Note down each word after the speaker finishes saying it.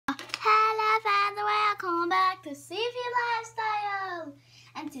to Cifi Lifestyle,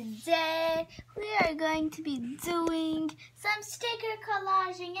 and today we are going to be doing some sticker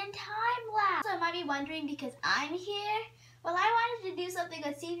collaging and time-lapse. So you might be wondering because I'm here. Well, I wanted to do something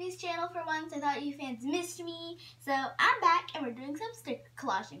on Cifi's channel for once. I thought you fans missed me, so I'm back and we're doing some sticker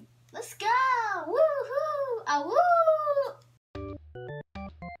collaging. Let's go! Woohoo! Ah, woo!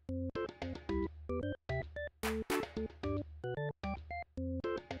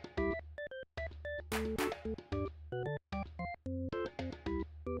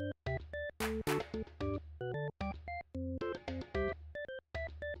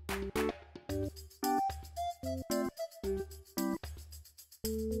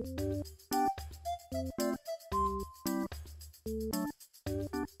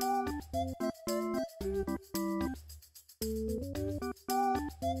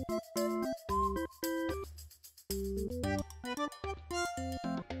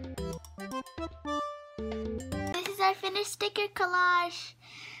 This is our finished sticker collage.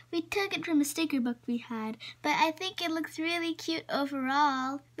 We took it from a sticker book we had, but I think it looks really cute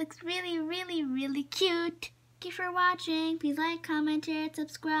overall. Looks really, really, really cute. Thank you for watching. Please like, comment, share, and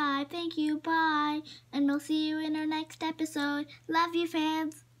subscribe. Thank you. Bye. And we'll see you in our next episode. Love you,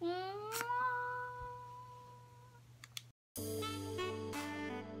 fans.